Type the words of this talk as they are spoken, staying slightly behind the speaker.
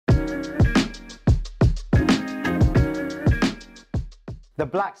The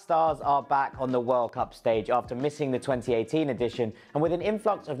Black Stars are back on the World Cup stage after missing the 2018 edition, and with an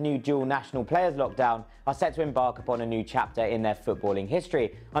influx of new dual national players locked down, are set to embark upon a new chapter in their footballing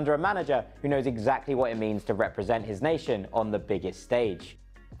history under a manager who knows exactly what it means to represent his nation on the biggest stage.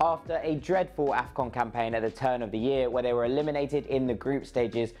 After a dreadful AFCON campaign at the turn of the year where they were eliminated in the group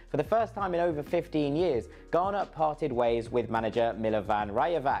stages for the first time in over 15 years, Ghana parted ways with manager Milovan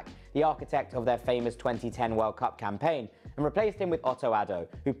Rajevac, the architect of their famous 2010 World Cup campaign, and replaced him with Otto Addo,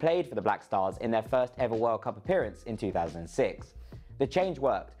 who played for the Black Stars in their first ever World Cup appearance in 2006. The change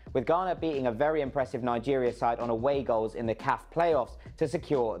worked, with Ghana beating a very impressive Nigeria side on away goals in the CAF playoffs to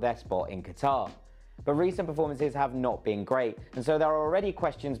secure their spot in Qatar. But recent performances have not been great, and so there are already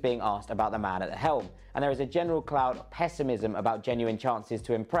questions being asked about the man at the helm, and there is a general cloud of pessimism about genuine chances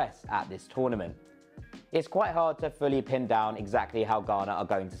to impress at this tournament. It's quite hard to fully pin down exactly how Ghana are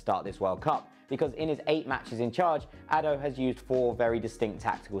going to start this World Cup, because in his 8 matches in charge, Addo has used 4 very distinct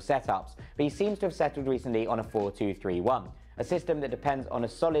tactical setups, but he seems to have settled recently on a 4-2-3-1, a system that depends on a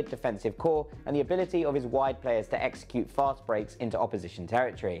solid defensive core and the ability of his wide players to execute fast breaks into opposition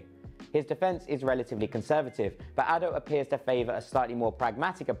territory. His defence is relatively conservative, but Addo appears to favour a slightly more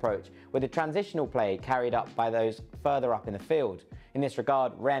pragmatic approach, with the transitional play carried up by those further up in the field. In this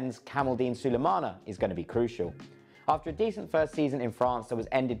regard, Rennes' Kamaldeen Sulemana is going to be crucial. After a decent first season in France that was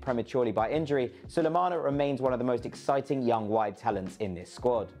ended prematurely by injury, Sulemana remains one of the most exciting young wide talents in this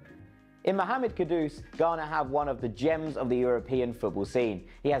squad. In Mohamed Kudus, Ghana have one of the gems of the European football scene.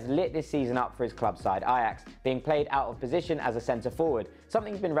 He has lit this season up for his club side Ajax, being played out of position as a centre forward,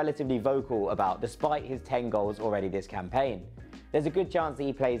 something he's been relatively vocal about despite his 10 goals already this campaign. There's a good chance that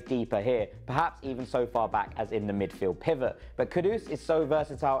he plays deeper here, perhaps even so far back as in the midfield pivot, but Kudus is so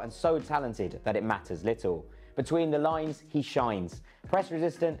versatile and so talented that it matters little. Between the lines, he shines. Press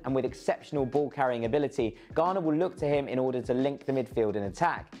resistant and with exceptional ball carrying ability, Ghana will look to him in order to link the midfield and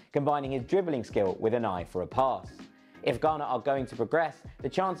attack, combining his dribbling skill with an eye for a pass. If Ghana are going to progress, the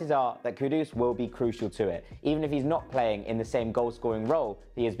chances are that Kudus will be crucial to it, even if he's not playing in the same goal-scoring role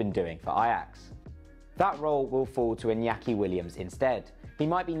he has been doing for Ajax. That role will fall to Iñaki Williams instead. He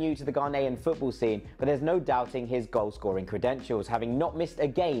might be new to the Ghanaian football scene, but there's no doubting his goal-scoring credentials, having not missed a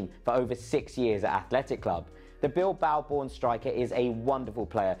game for over 6 years at Athletic Club. The Bilbao-born striker is a wonderful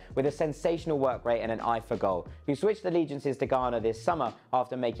player with a sensational work rate and an eye for goal, who switched allegiances to Ghana this summer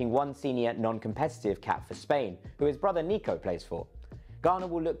after making one senior non-competitive cap for Spain, who his brother Nico plays for. Ghana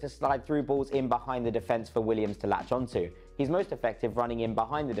will look to slide through balls in behind the defence for Williams to latch onto. He's most effective running in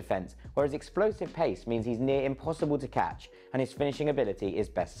behind the defence, where his explosive pace means he's near impossible to catch, and his finishing ability is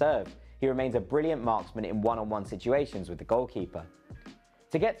best served. He remains a brilliant marksman in one-on-one situations with the goalkeeper.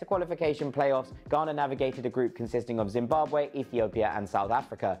 To get to qualification playoffs, Ghana navigated a group consisting of Zimbabwe, Ethiopia and South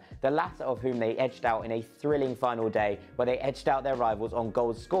Africa, the latter of whom they edged out in a thrilling final day where they edged out their rivals on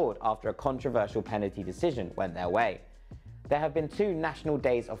goals scored after a controversial penalty decision went their way. There have been 2 national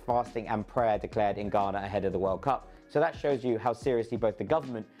days of fasting and prayer declared in Ghana ahead of the World Cup, so that shows you how seriously both the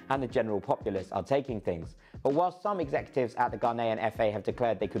government and the general populace are taking things. But whilst some executives at the Ghanaian FA have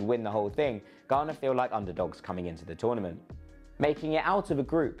declared they could win the whole thing, Ghana feel like underdogs coming into the tournament. Making it out of a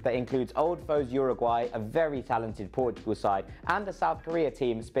group that includes old foes Uruguay, a very talented Portugal side, and a South Korea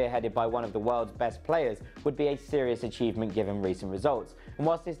team spearheaded by one of the world's best players would be a serious achievement given recent results. And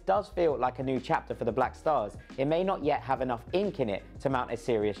whilst this does feel like a new chapter for the Black Stars, it may not yet have enough ink in it to mount a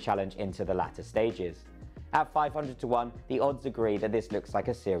serious challenge into the latter stages. At 500 to 1, the odds agree that this looks like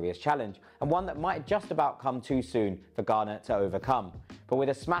a serious challenge, and one that might just about come too soon for Ghana to overcome. But with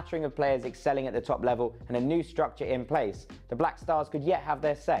a smattering of players excelling at the top level and a new structure in place, the Black Stars could yet have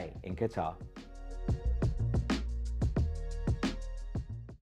their say in Qatar.